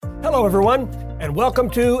Hello, everyone, and welcome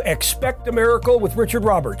to Expect a Miracle with Richard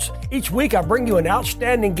Roberts. Each week, I bring you an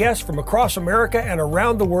outstanding guest from across America and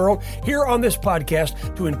around the world here on this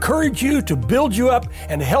podcast to encourage you, to build you up,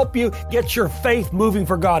 and help you get your faith moving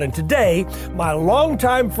for God. And today, my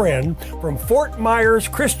longtime friend from Fort Myers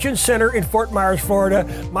Christian Center in Fort Myers, Florida,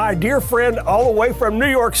 my dear friend all the way from New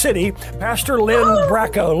York City, Pastor Lynn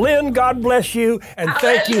Bracco. Lynn, God bless you, and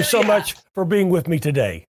thank you so much for being with me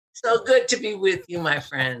today. So good to be with you, my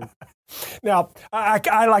friend. Now,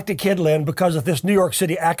 I like to kid Lynn because of this New York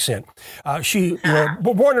City accent. She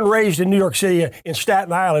born and raised in New York City in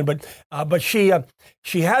Staten Island, but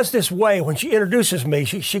she has this way when she introduces me.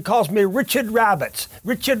 She calls me Richard Rabbits,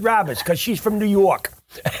 because she's from New York.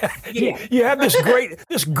 Yeah. You have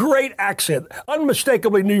this great accent,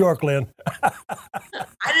 unmistakably New York, Lynn.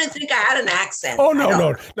 I didn't think I had an accent. Oh,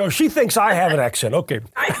 no. She thinks I have an accent. Okay.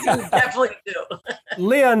 I definitely do.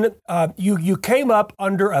 Lynn, you came up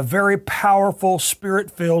under a very powerful,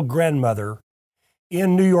 spirit-filled grandmother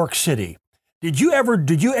in New York City. Did you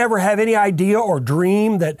ever have any idea or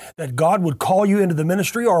dream that God would call you into the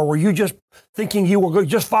ministry, or were you just thinking you were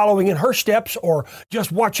just following in her steps or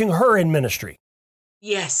just watching her in ministry?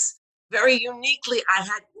 Yes, very uniquely. I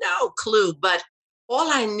had no clue, but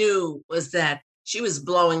all I knew was that she was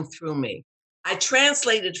blowing through me. I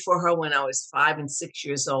translated for her when I was 5 and 6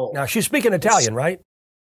 years old. Now, she's speaking Italian, right?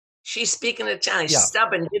 She's speaking Italian. Yeah. She's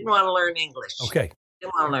stubborn, didn't want to learn English. Okay.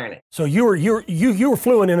 Didn't want to learn it. So you were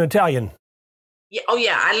fluent in Italian. Yeah. Oh,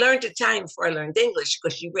 yeah. I learned Italian before I learned English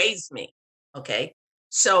because she raised me. Okay.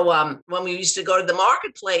 So when we used to go to the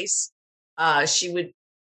marketplace, she would,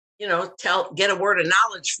 get a word of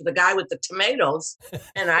knowledge for the guy with the tomatoes.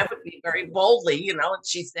 And I would be very boldly, and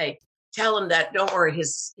she'd say, tell him that, don't worry,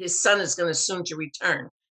 his son is going to soon to return.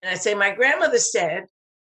 And I say, my grandmother said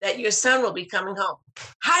that your son will be coming home.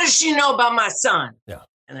 How does she know about my son? Yeah.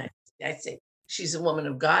 And I say, she's a woman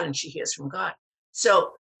of God and she hears from God.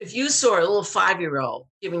 So if you saw a little 5-year-old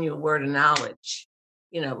giving you a word of knowledge,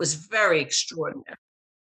 it was very extraordinary.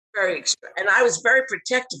 And I was very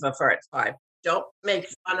protective of her at 5. Don't make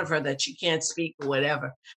fun of her that she can't speak or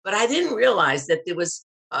whatever. But I didn't realize that there was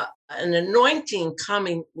an anointing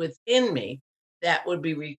coming within me that would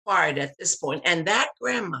be required at this point. And that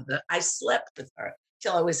grandmother, I slept with her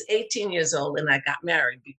till I was 18 years old and I got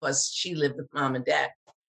married because she lived with mom and dad.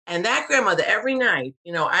 And that grandmother, every night,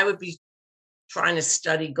 I would be trying to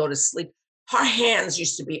study, go to sleep. Her hands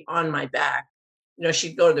used to be on my back.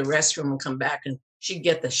 She'd go to the restroom and come back and she'd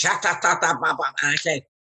get the sha-ta-ta-ta-ba-ba. And I'd say,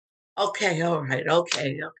 okay, all right,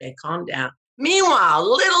 okay, calm down. Meanwhile,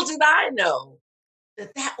 little did I know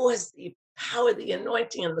that was the power, the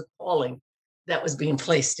anointing, and the calling that was being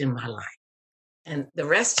placed in my life. And the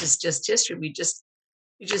rest is just history. We just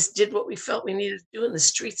did what we felt we needed to do in the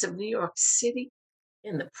streets of New York City,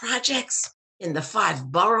 in the projects, in the 5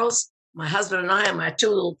 boroughs. My husband and I and my 2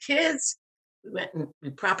 little kids, we went and we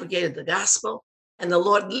propagated the gospel. And the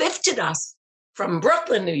Lord lifted us from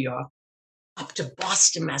Brooklyn, New York, up to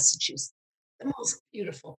Boston, Massachusetts, the most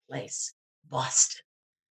beautiful place, Boston.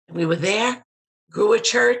 And we were there, grew a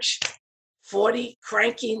church, 40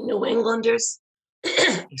 cranky New Englanders.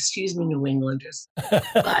 Excuse me, New Englanders.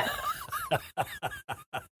 But,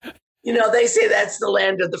 they say that's the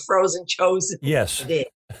land of the frozen chosen. Yes. It is.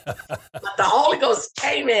 But the Holy Ghost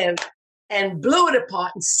came in and blew it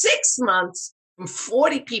apart in 6 months from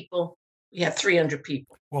 40 people. We had 300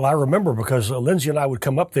 people. Well, I remember because Lindsay and I would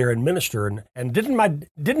come up there and minister, and didn't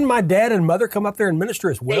my dad and mother come up there and minister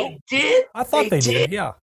as well? They did. I thought they did.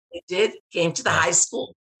 Yeah, they did. Came to the high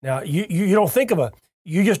school. Now you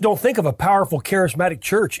just don't think of a powerful charismatic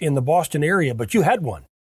church in the Boston area, but you had one.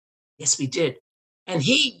 Yes, we did. And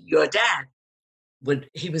your dad,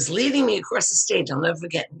 he was leading me across the stage. I'll never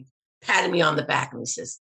forget. He patted me on the back and he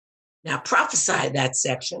says, "Now prophesy that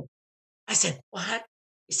section." I said, "What?"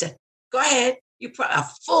 He said, "Go ahead. A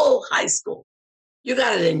full high school. You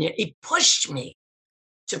got it in you." He pushed me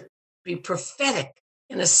to be prophetic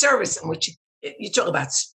in a service in which you talk about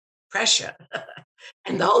pressure.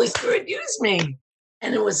 And the Holy Spirit used me.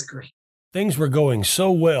 And it was great. Things were going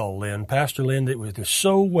so well, Lynn, Pastor Lynn, it was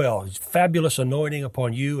so well. It's fabulous anointing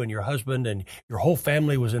upon you and your husband, and your whole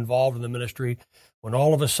family was involved in the ministry. When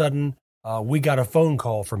all of a sudden we got a phone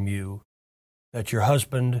call from you that your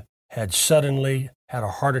husband had suddenly had a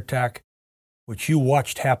heart attack, which you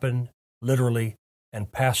watched happen literally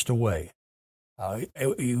and passed away.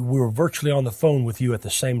 We were virtually on the phone with you at the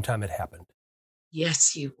same time it happened.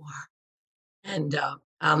 Yes, you were. And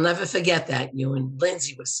I'll never forget that. You and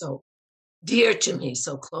Lindsay were so dear to me,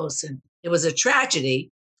 so close. And it was a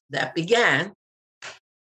tragedy that began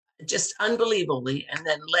just unbelievably and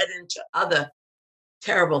then led into other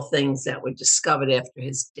terrible things that were discovered after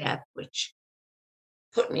his death, which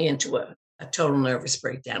put me into a total nervous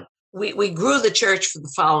breakdown. We grew the church for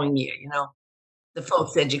the following year. The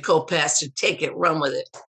folks said, you co-pastor, take it, run with it.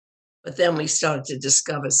 But then we started to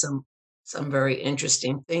discover some very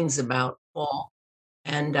interesting things about Paul.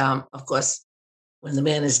 And of course, when the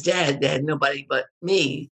man is dead, they had nobody but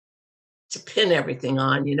me to pin everything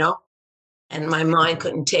on, and my mind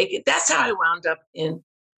couldn't take it. That's how I wound up in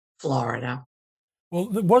Florida.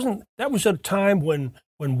 Well, that was a time when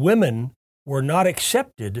women were not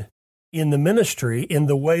accepted in the ministry in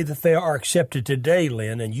the way that they are accepted today,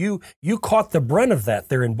 Lynn, and you caught the brunt of that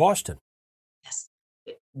there in Boston. Yes.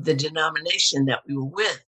 The denomination that we were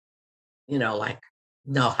with,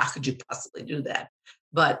 no, how could you possibly do that?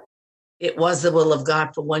 But it was the will of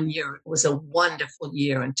God for 1 year. It was a wonderful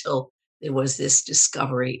year until there was this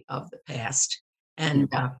discovery of the past. And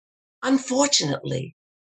unfortunately,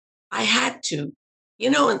 I had to,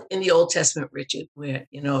 in the Old Testament, Richard, where,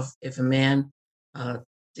 if a man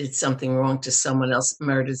did something wrong to someone else,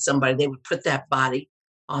 murdered somebody, they would put that body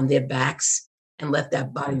on their backs and let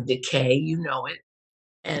that body decay, it.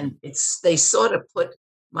 And they sort of put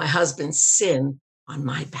my husband's sin on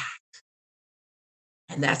my back.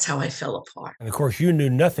 And that's how I fell apart. And of course, you knew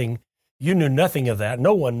nothing of that.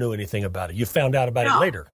 No one knew anything about it. You found out about it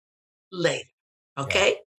later. Later.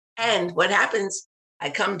 Okay. Yeah. And what happens, I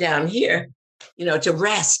come down here, to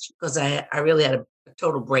rest because I really had a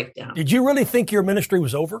total breakdown. Did you really think your ministry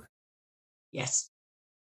was over? Yes,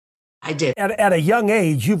 I did. At a young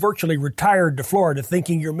age, you virtually retired to Florida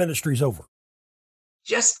thinking your ministry's over.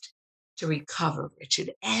 Just to recover,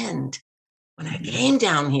 Richard. And when I came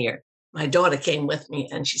down here, my daughter came with me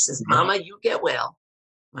and she says, Mama, you get well.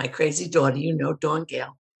 My crazy daughter, Dawn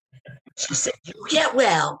Gale. She said, you get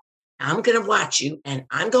well. I'm going to watch you and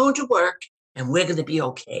I'm going to work and we're going to be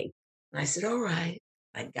okay. And I said, all right.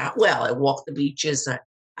 I got well. I walked the beaches.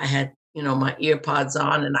 I had, my ear pods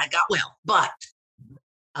on and I got well. But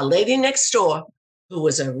a lady next door who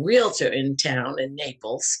was a realtor in town in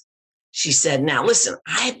Naples, she said, now listen,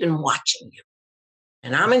 I've been watching you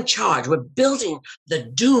and I'm in charge. We're building the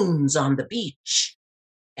dunes on the beach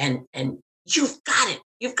and you've got it.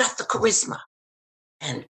 You've got the charisma.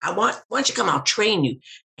 And why don't you come, I'll train you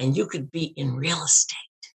and you could be in real estate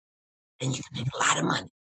and you can make a lot of money.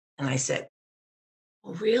 And I said,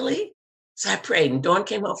 oh, really? So I prayed and Dawn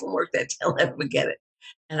came home from work that day. I'll never forget it.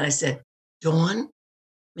 And I said, Dawn,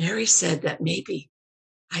 Mary said that maybe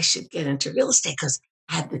I should get into real estate because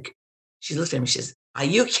she looked at me, she says, are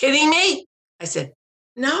you kidding me? I said,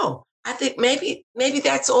 no, I think maybe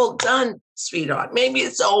that's all done, sweetheart. Maybe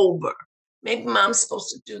it's over. Maybe Mom's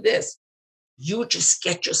supposed to do this. You just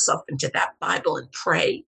get yourself into that Bible and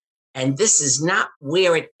pray. And this is not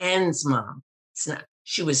where it ends, Mom. It's not.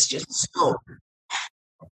 She was just so,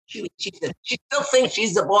 she still thinks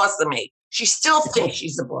she's the boss of me. She still thinks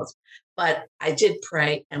she's the boss. But I did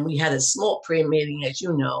pray, and we had a small prayer meeting, as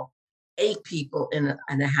you know, 8 people in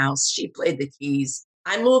a house. She played the keys.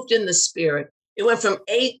 I moved in the spirit. It went from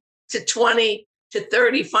 8 to 20 to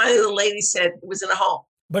 30. Finally, the lady said it was in a home.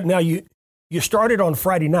 But now you started on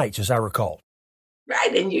Friday nights, as I recall.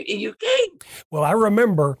 Right, and you came. Well, I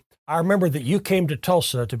remember that you came to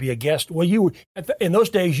Tulsa to be a guest. Well, in those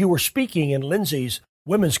days, you were speaking in Lindsay's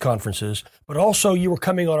women's conferences, but also you were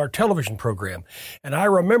coming on our television program. And I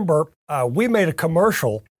remember we made a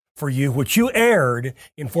commercial for you, which you aired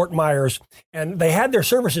in Fort Myers, and they had their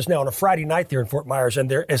services now on a Friday night there in Fort Myers. And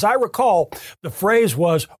there, as I recall, the phrase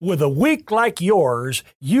was, with a week like yours,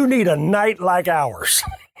 you need a night like ours.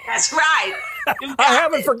 That's right. I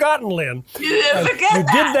haven't forgotten, Lynn. You didn't forget you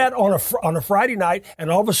did that on a Friday night,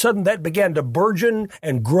 and all of a sudden that began to burgeon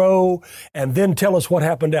and grow, and then tell us what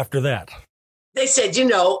happened after that. They said,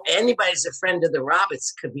 anybody's a friend of the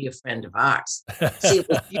Roberts could be a friend of ours. See, it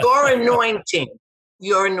was your anointing.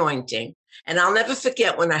 And I'll never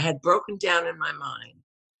forget when I had broken down in my mind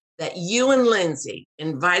that you and Lindsay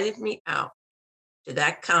invited me out to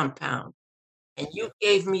that compound, and you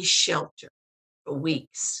gave me shelter for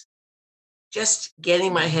weeks, just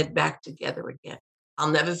getting my head back together again. I'll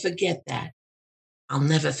never forget that.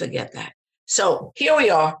 So here we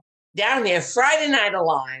are down there, Friday Night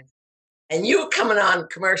Alive, and you coming on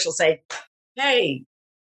commercial saying, hey,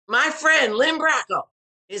 my friend Lynn Bracco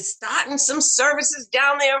is starting some services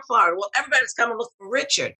down there in Florida. Well, everybody's coming looking for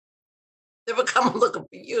Richard. They were coming looking for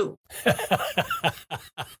you.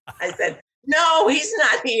 I said, no, he's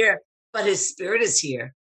not here, but his spirit is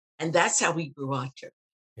here. And that's how we grew our church.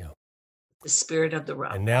 Yeah. The spirit of the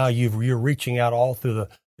rock. And now you're reaching out all through the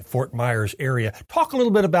Fort Myers area. Talk a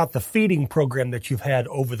little bit about the feeding program that you've had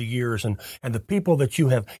over the years and the people that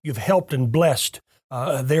you've helped and blessed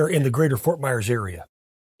there in the greater Fort Myers area.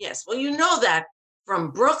 Yes. Well, you know that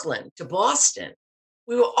from Brooklyn to Boston,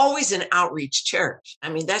 we were always an outreach church. I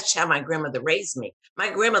mean, that's how my grandmother raised me. My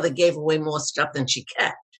grandmother gave away more stuff than she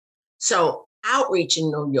kept. So outreach in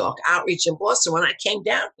New York, outreach in Boston, when I came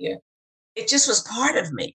down here, it just was part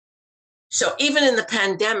of me. So even in the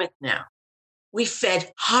pandemic now, we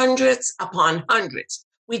fed hundreds upon hundreds.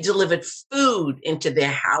 We delivered food into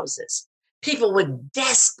their houses. People were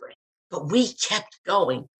desperate, but we kept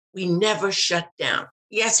going. We never shut down.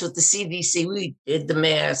 Yes, with the CDC, we did the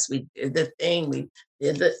mask, we did the thing, we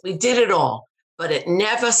did it all, but it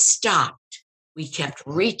never stopped. We kept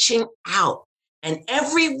reaching out. And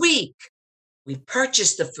every week, we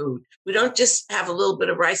purchased the food. We don't just have a little bit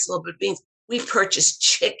of rice, a little bit of beans. We purchased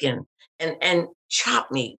chicken and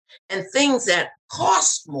chopped meat and things that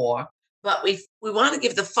cost more, but we want to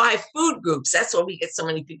give the 5 food groups. That's why we get so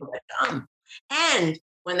many people that come. And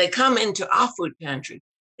when they come into our food pantry,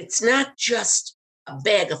 it's not just a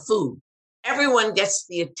bag of food. Everyone gets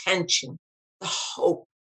the attention, the hope.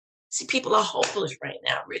 See, people are hopeless right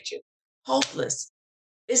now, Richard. Hopeless.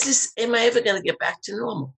 Am I ever going to get back to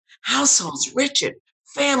normal? Households, Richard,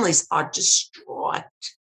 families are distraught.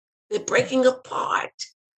 They're breaking apart.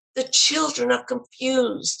 The children are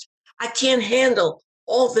confused. I can't handle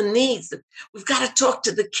all the needs. We've got to talk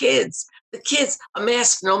to the kids. The kids, a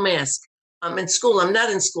mask, no mask. I'm in school. I'm not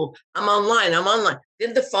in school. I'm online.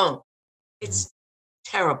 Did the phone. It's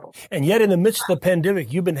terrible. And yet in the midst of the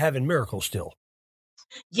pandemic, you've been having miracles still.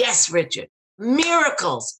 Yes, Richard.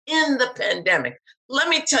 Miracles in the pandemic. Let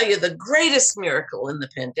me tell you the greatest miracle in the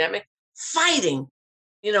pandemic, fighting.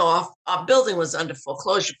 You know, our building was under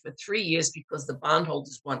foreclosure for 3 years because the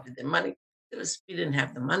bondholders wanted their money. We didn't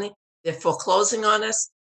have the money. They're foreclosing on us.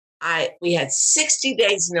 We had 60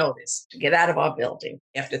 days notice to get out of our building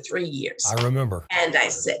after 3 years. I remember. And I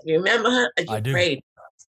said, you remember her? I do. Prayed.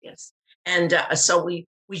 Yes. And so we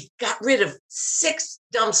got rid of 6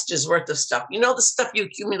 dumpsters worth of stuff. You know, the stuff you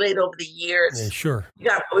accumulate over the years? Yeah, sure.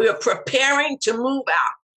 We were preparing to move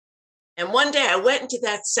out. And one day I went into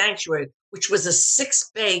that sanctuary, which was a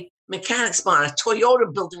 6-bay mechanics barn, a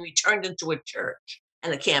Toyota building we turned into a church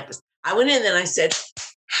and a campus. I went in and I said,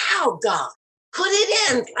 how, God, could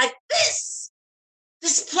it end like this?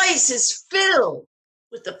 This place is filled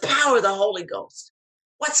with the power of the Holy Ghost.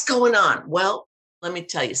 What's going on? Well, let me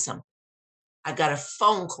tell you something. I got a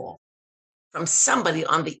phone call from somebody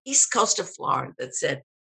on the east coast of Florida that said,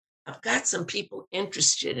 I've got some people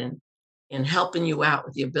interested in helping you out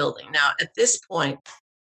with your building. Now, at this point,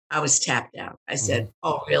 I was tapped out. I said,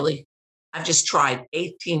 oh, really? I've just tried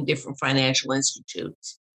 18 different financial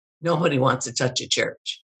institutes. Nobody wants to touch a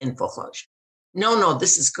church in foreclosure. No,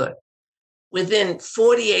 this is good. Within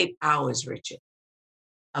 48 hours, Richard,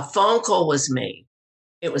 a phone call was made.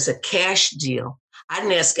 It was a cash deal. I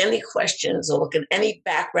didn't ask any questions or look at any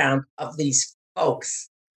background of these folks,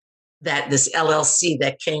 that this LLC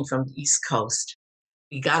that came from the East Coast.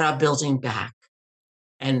 We got our building back.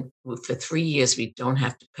 And for 3 years, we don't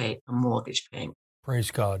have to pay a mortgage payment.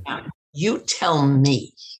 Praise God. Now, you tell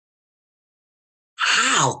me,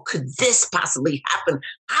 how could this possibly happen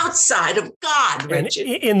outside of God, Richard?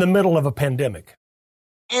 And in the middle of a pandemic.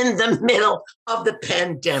 In the middle of the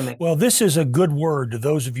pandemic. Well, this is a good word to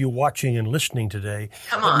those of you watching and listening today.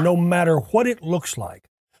 Come on. No matter what it looks like,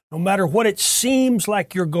 no matter what it seems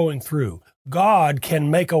like you're going through, God can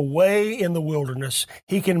make a way in the wilderness.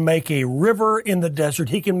 He can make a river in the desert.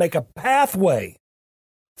 He can make a pathway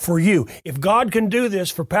for you. If God can do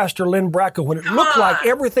this for Pastor Lynn Bracco when it looked like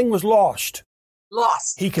everything was lost,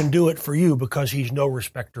 He can do it for you because He's no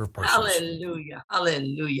respecter of persons. Hallelujah,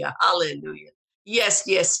 hallelujah, hallelujah. Yes,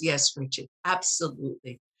 Richard,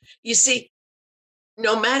 absolutely. You see,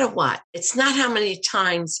 no matter what, it's not how many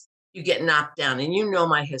times you get knocked down. And you know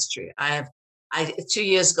my history. 2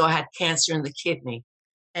 years ago, I had cancer in the kidney.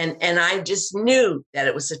 And I just knew that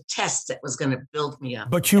it was a test that was going to build me up.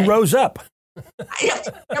 But you rose up. No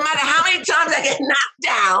matter how many times I get knocked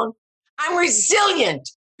down, I'm resilient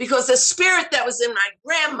because the spirit that was in my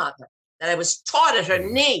grandmother, that I was taught at her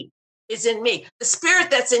knee, is in me. The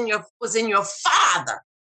spirit was in your father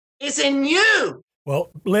is in you.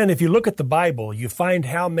 Well, Lynn, if you look at the Bible, you find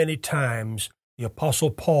how many times the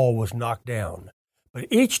Apostle Paul was knocked down. But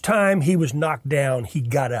each time he was knocked down, he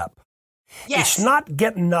got up. Yes. It's not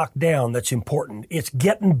getting knocked down that's important. It's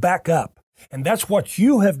getting back up. And that's what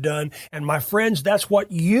you have done. And my friends, that's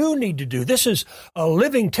what you need to do. This is a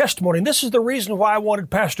living testimony. And this is the reason why I wanted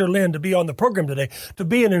Pastor Lynn to be on the program today, to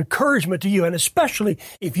be an encouragement to you. And especially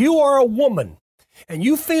if you are a woman and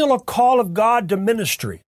you feel a call of God to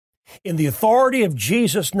ministry, In the authority of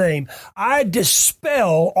Jesus' name, I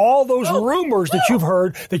dispel all those rumors that you've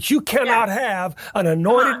heard that you cannot have an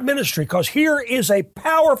anointed ministry, because here is a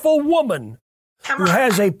powerful woman who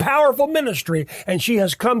has a powerful ministry, and she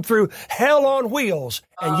has come through hell on wheels,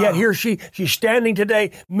 and yet here she's standing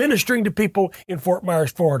today ministering to people in Fort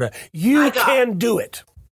Myers, Florida. You can do it.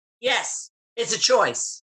 Yes, it's a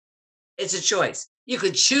choice. It's a choice. You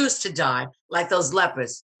could choose to die like those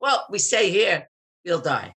lepers. Well, we stay here, you'll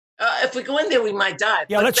die. If we go in there, we might die.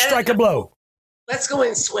 Yeah, let's strike a blow. Let's go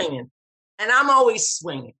in swinging. And I'm always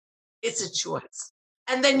swinging. It's a choice.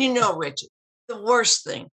 And then, Richard, the worst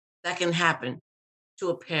thing that can happen to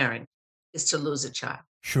a parent is to lose a child.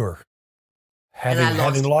 Sure.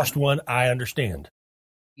 Having lost one, I understand.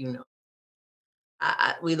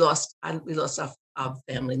 We lost our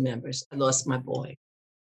family members. I lost my boy.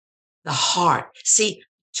 The heart. See,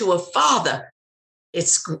 to a father,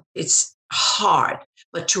 it's hard,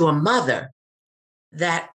 but to a mother,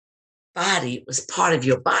 that body was part of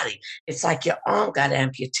your body. It's like your arm got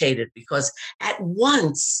amputated because at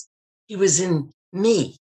once he was in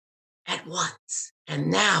me, at once, and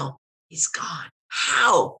now he's gone.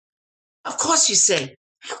 How? Of course you say,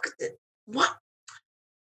 how could that? What?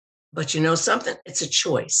 But you know something? It's a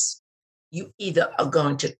choice. You either are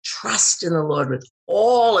going to trust in the Lord with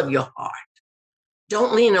all of your heart.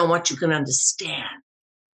 Don't lean on what you can understand.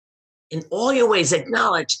 In all your ways,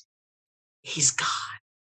 acknowledge he's God.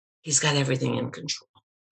 He's got everything in control.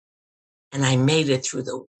 And I made it through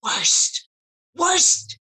the worst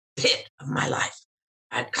pit of my life.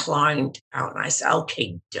 I climbed out and I said,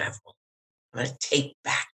 okay, devil, I'm going to take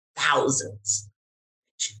back thousands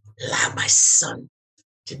to allow my son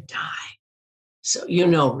to die. So,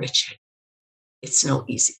 Richard, it's no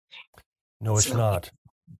easy thing. No, it's not.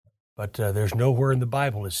 But there's nowhere in the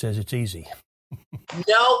Bible that says it's easy.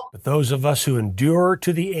 No. But those of us who endure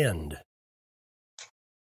to the end,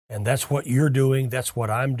 and that's what you're doing, that's what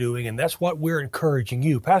I'm doing, and that's what we're encouraging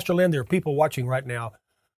you. Pastor Lynn, there are people watching right now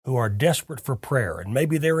who are desperate for prayer, and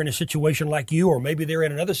maybe they're in a situation like you, or maybe they're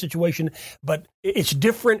in another situation, but it's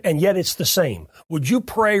different, and yet it's the same. Would you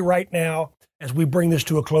pray right now as we bring this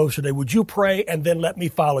to a close today? Would you pray, and then let me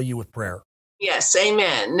follow you with prayer? Yes,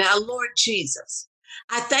 amen. Now, Lord Jesus,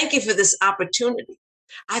 I thank you for this opportunity.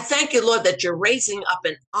 I thank you, Lord, that you're raising up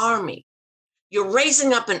an army. You're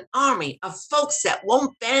raising up an army of folks that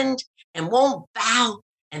won't bend and won't bow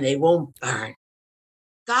and they won't burn.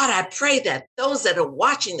 God, I pray that those that are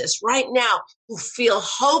watching this right now who feel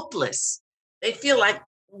hopeless, they feel like,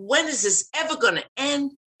 when is this ever going to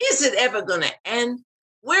end? Is it ever going to end?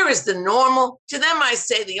 Where is the normal? To them, I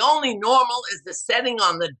say the only normal is the setting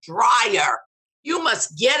on the dryer. You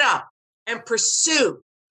must get up and pursue,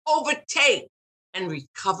 overtake, and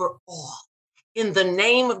recover all. In the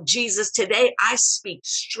name of Jesus today, I speak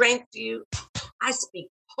strength to you. I speak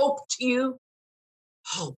hope to you.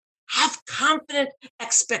 Hope. Have confident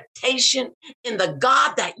expectation in the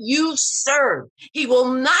God that you serve. He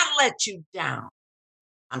will not let you down.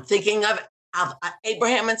 I'm thinking of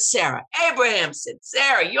Abraham and Sarah. Abraham said,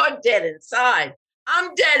 Sarah, you're dead inside.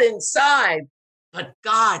 I'm dead inside. But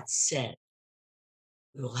God said,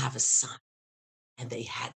 we will have a son. And they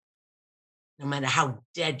had. No matter how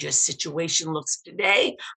dead your situation looks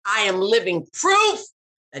today, I am living proof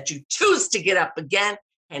that you choose to get up again,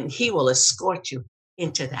 and he will escort you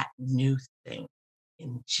into that new thing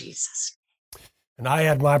in Jesus' name. And I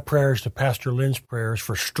add my prayers to Pastor Lynn's prayers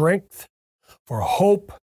for strength, for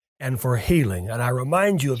hope, and for healing. And I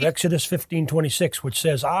remind you of Exodus 15:26, which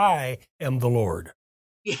says, I am the Lord.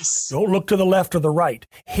 Yes. Don't look to the left or the right.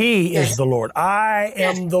 He is the Lord. I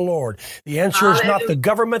am the Lord. The answer is not the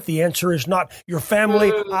government. The answer is not your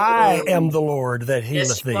family. I am the Lord that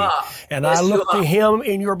healeth thee. And I look to him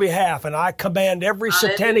in your behalf, and I command every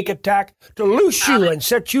satanic attack to loose you and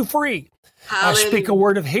set you free. I speak a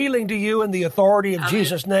word of healing to you in the authority of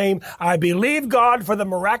Jesus' name. I believe God for the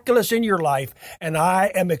miraculous in your life, and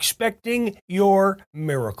I am expecting your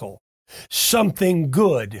miracle. Something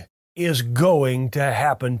good is going to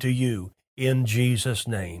happen to you in Jesus'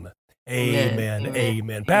 name. Amen. Amen.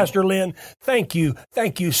 Amen. Pastor Lynn, thank you.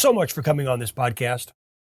 Thank you so much for coming on this podcast.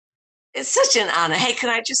 It's such an honor. Hey, can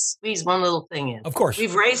I just squeeze one little thing in? Of course.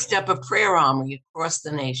 We've raised up a prayer army across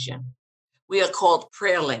the nation. We are called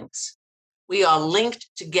Prayer Links. We are linked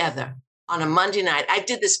together on a Monday night. I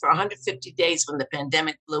did this for 150 days when the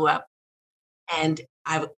pandemic blew up. And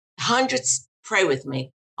hundreds pray with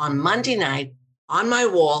me on Monday night on my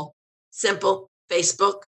wall. Simple,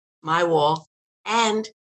 Facebook, my wall, and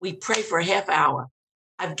we pray for a half hour.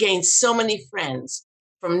 I've gained so many friends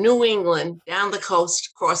from New England, down the coast,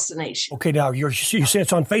 across the nation. Okay, now you say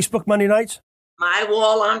it's on Facebook Monday nights? My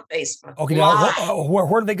Wall on Facebook. Okay, now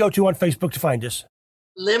where do they go to on Facebook to find us?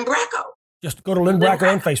 Lynn Bracco. Just go to Lynn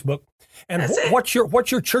Bracco on Facebook. And what's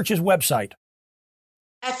your church's website?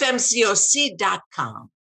 FMCOC.com.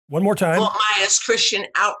 One more time. Fort Myers Christian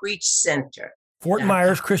Outreach Center. Fort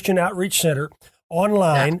Myers Christian Outreach Center.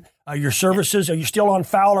 Online. Your services, are you still on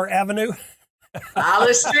Fowler Avenue?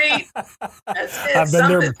 Fowler Street. That's it. I've been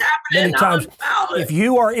there many times. If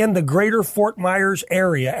you are in the greater Fort Myers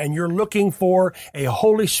area and you're looking for a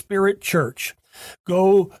Holy Spirit church,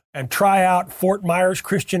 go and try out Fort Myers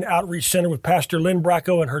Christian Outreach Center with Pastor Lynn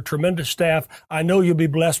Bracco and her tremendous staff. I know you'll be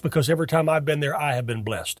blessed because every time I've been there, I have been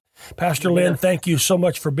blessed. Pastor Lynn, thank you so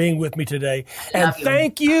much for being with me today. And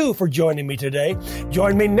thank you for joining me today.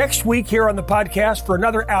 Join me next week here on the podcast for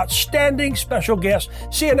another outstanding special guest.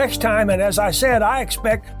 See you next time. And as I said, I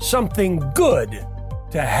expect something good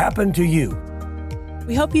to happen to you.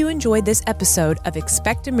 We hope you enjoyed this episode of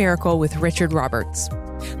Expect a Miracle with Richard Roberts.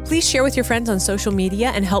 Please share with your friends on social media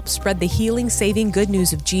and help spread the healing, saving good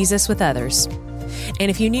news of Jesus with others.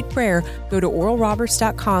 And if you need prayer, go to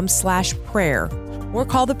oralroberts.com/prayer or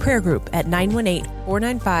call the prayer group at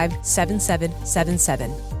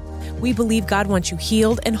 918-495-7777. We believe God wants you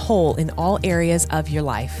healed and whole in all areas of your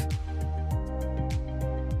life.